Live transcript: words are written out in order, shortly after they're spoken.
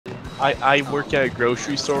I work at a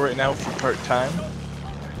grocery store right now for part-time.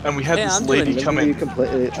 And we had this lady come in,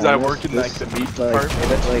 because I work in like the meat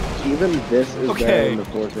department. Like, even this is there in the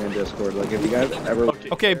 4chan Discord. Like, if you guys ever...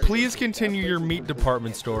 Okay, please continue your meat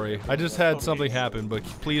department story. I just had something happen, but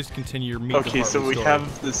please continue your meat department story. Okay, so we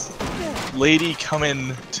have this lady come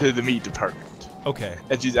in to the meat department. Okay.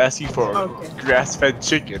 And she's asking for grass-fed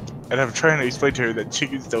chicken. And I'm trying to explain to her that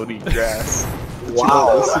chickens don't eat grass.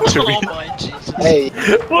 Wow. Oh my Jesus. Hey.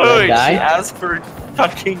 Wait, she asked for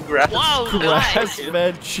fucking grass. Wow,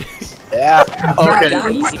 grass-fed chicken. Yeah.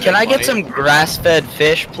 Okay. Can I get some grass-fed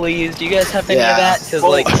fish, please? Do you guys have any of that? Cause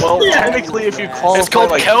well, technically, if you qualify, it's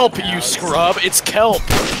called kelp, you scrub. It's kelp.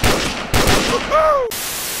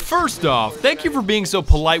 First off, thank you for being so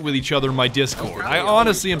polite with each other in my Discord. I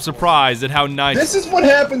honestly am surprised at how nice— This is what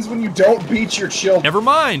happens when you don't beat your children. Never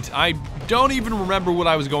mind. I don't even remember what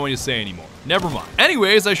I was going to say anymore. Never mind.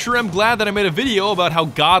 Anyways, I sure am glad that I made a video about how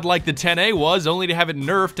godlike the 10A was, only to have it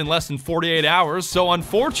nerfed in less than 48 hours. So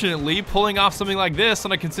unfortunately, pulling off something like this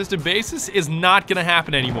on a consistent basis is not gonna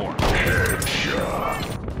happen anymore.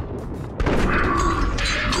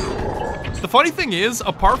 The funny thing is,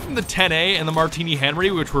 apart from the 10A and the Martini Henry,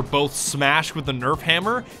 which were both smashed with the Nerf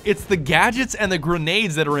hammer, it's the gadgets and the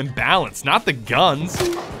grenades that are imbalanced, not the guns.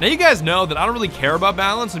 Now you guys know that I don't really care about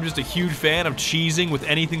balance. I'm just a huge fan of cheesing with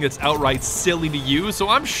anything that's outright silly to use, so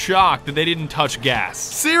I'm shocked that they didn't touch gas.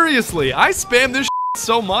 Seriously, I spam this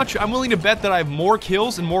so much, I'm willing to bet that I have more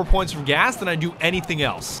kills and more points from gas than I do anything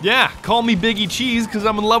else. Yeah, call me Biggie Cheese because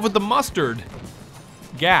I'm in love with the mustard.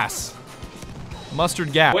 Gas.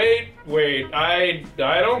 Mustard gas. Wait, I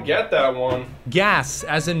don't get that one. Gas,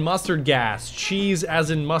 as in mustard gas. Cheese,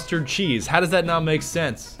 as in mustard cheese. How does that not make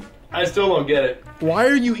sense? I still don't get it. Why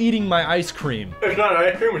are you eating my ice cream? It's not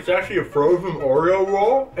ice cream, it's actually a frozen Oreo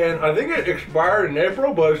roll, and I think it expired in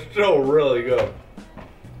April, but it's still really good.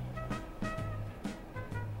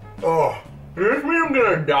 Oh. Does this mean I'm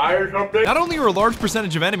gonna die or something? Not only are a large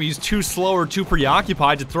percentage of enemies too slow or too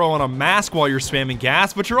preoccupied to throw on a mask while you're spamming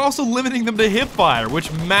gas, but you're also limiting them to hip fire,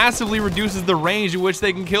 which massively reduces the range at which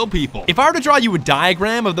they can kill people. If I were to draw you a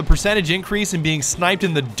diagram of the percentage increase in being sniped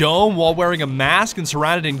in the dome while wearing a mask and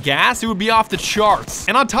surrounded in gas, it would be off the charts.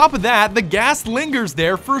 And on top of that, the gas lingers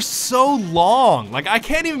there for so long. Like, I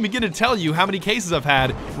can't even begin to tell you how many cases I've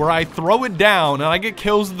had where I throw it down and I get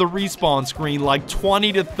kills at the respawn screen like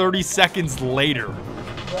 20 to 30 seconds later.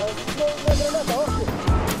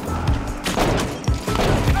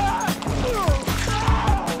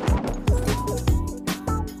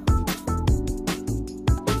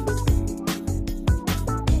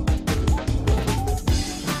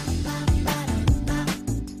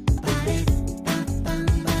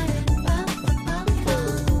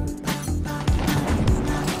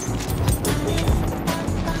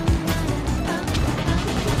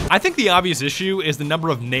 I think the obvious issue is the number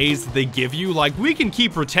of nades that they give you. Like, we can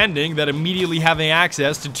keep pretending that immediately having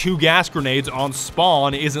access to 2 gas grenades on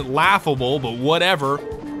spawn isn't laughable, but whatever.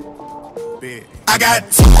 I got...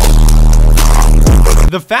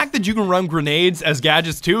 The fact that you can run grenades as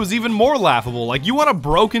gadgets too is even more laughable. Like, you want a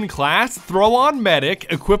broken class? Throw on medic,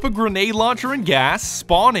 equip a grenade launcher and gas,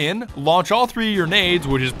 spawn in, launch all 3 of your nades,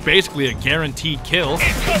 which is basically a guaranteed kill.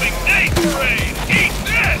 Incoming nade train! Eat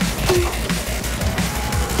this!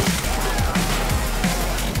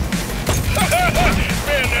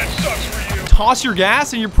 Man, that sucks for you. Toss your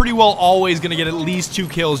gas and you're pretty well always gonna get at least 2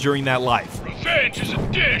 kills during that life. Revenge is a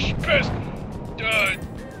dish best...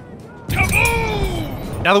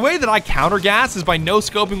 kaboom! Now the way that I counter gas is by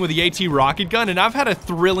no-scoping with the AT rocket gun, and I've had a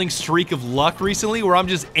thrilling streak of luck recently where I'm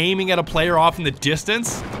just aiming at a player off in the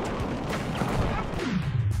distance.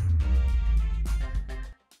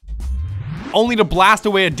 Only to blast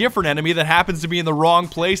away a different enemy that happens to be in the wrong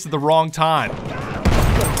place at the wrong time.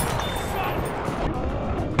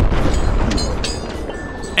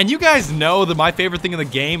 And you guys know that my favorite thing in the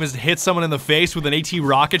game is to hit someone in the face with an AT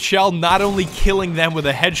rocket shell, not only killing them with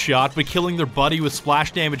a headshot, but killing their buddy with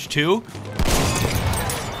splash damage too.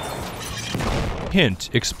 Hint,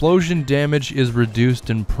 explosion damage is reduced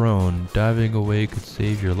and prone. Diving away could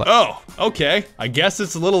save your life. Oh, okay. I guess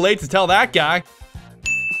it's a little late to tell that guy.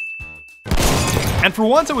 And for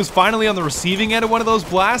once, I was finally on the receiving end of one of those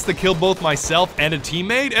blasts that killed both myself and a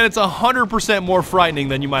teammate, and it's 100% more frightening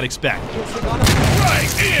than you might expect.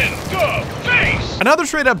 Right in the face! Another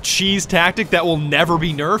straight up cheese tactic that will never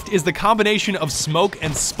be nerfed is the combination of smoke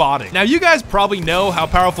and spotting. Now you guys probably know how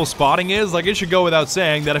powerful spotting is. Like, it should go without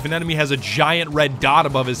saying that if an enemy has a giant red dot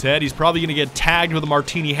above his head, he's probably gonna get tagged with a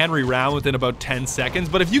Martini Henry round within about 10 seconds.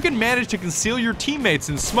 But if you can manage to conceal your teammates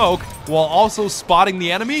in smoke while also spotting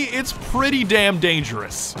the enemy, it's pretty damn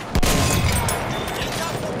dangerous.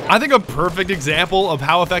 I think a perfect example of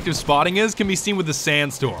how effective spotting is can be seen with the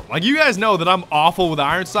sandstorm. Like, you guys know that I'm awful with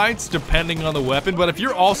iron sights, depending on the weapon, but if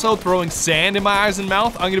you're also throwing sand in my eyes and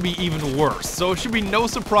mouth, I'm gonna be even worse. So it should be no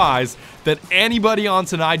surprise that anybody on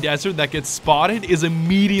Sinai Desert that gets spotted is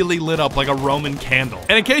immediately lit up like a Roman candle.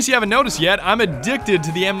 And in case you haven't noticed yet, I'm addicted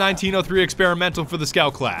to the M1903 experimental for the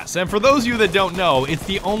Scout class. And for those of you that don't know, it's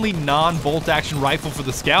the only non-bolt action rifle for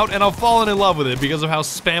the Scout, and I've fallen in love with it because of how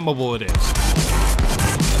spammable it is.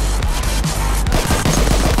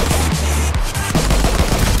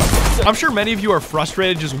 I'm sure many of you are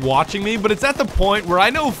frustrated just watching me, but it's at the point where I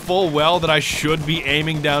know full well that I should be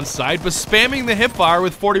aiming down sight, but spamming the hipfire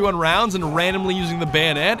with 41 rounds and randomly using the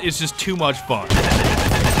bayonet is just too much fun.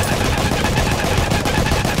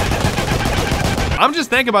 I'm just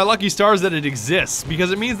thanking my lucky stars that it exists,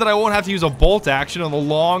 because it means that I won't have to use a bolt action on the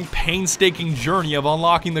long, painstaking journey of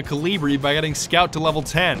unlocking the Calibri by getting Scout to level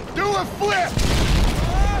 10. Do a flip!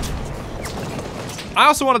 I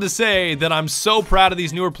also wanted to say that I'm so proud of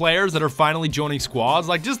these newer players that are finally joining squads.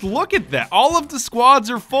 Like, just look at that. All of the squads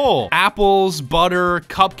are full. Apples, butter,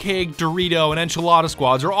 cupcake, Dorito, and enchilada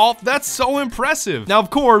squads are all, that's so impressive. Now, of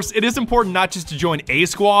course, it is important not just to join a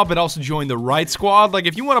squad, but also join the right squad. Like,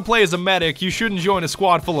 if you want to play as a medic, you shouldn't join a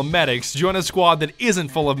squad full of medics. Join a squad that isn't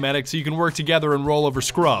full of medics so you can work together and roll over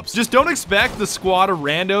scrubs. Just don't expect the squad of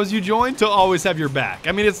randos you join to always have your back.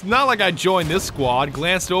 I mean, it's not like I joined this squad,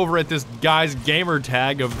 glanced over at this guy's gamer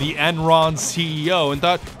tag of the Enron CEO and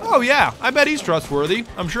thought, oh yeah, I bet he's trustworthy.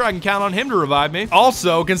 I'm sure I can count on him to revive me.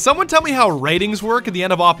 Also, can someone tell me how ratings work at the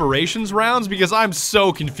end of operations rounds? Because I'm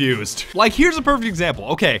so confused. Like, here's a perfect example.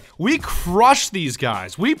 Okay, we crushed these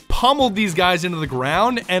guys. We pummeled these guys into the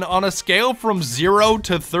ground, and on a scale from 0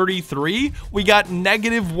 to 33, we got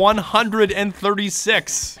negative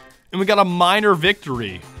 136. And we got a minor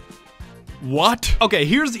victory. What? Okay,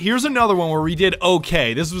 here's another one where we did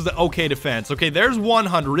okay. This was the okay defense. Okay, there's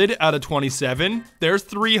 100 out of 27. There's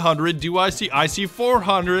 300. I see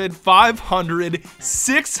 400, 500,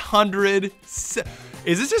 600. Is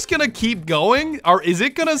this just gonna keep going? Or is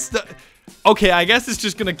it gonna okay, I guess it's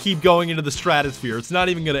just gonna keep going into the stratosphere. It's not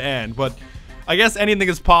even gonna end, but I guess anything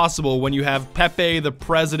is possible when you have Pepe the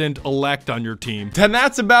President-elect on your team. And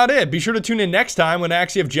that's about it. Be sure to tune in next time when I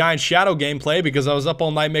actually have Giant Shadow gameplay, because I was up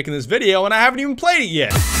all night making this video and I haven't even played it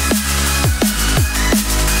yet.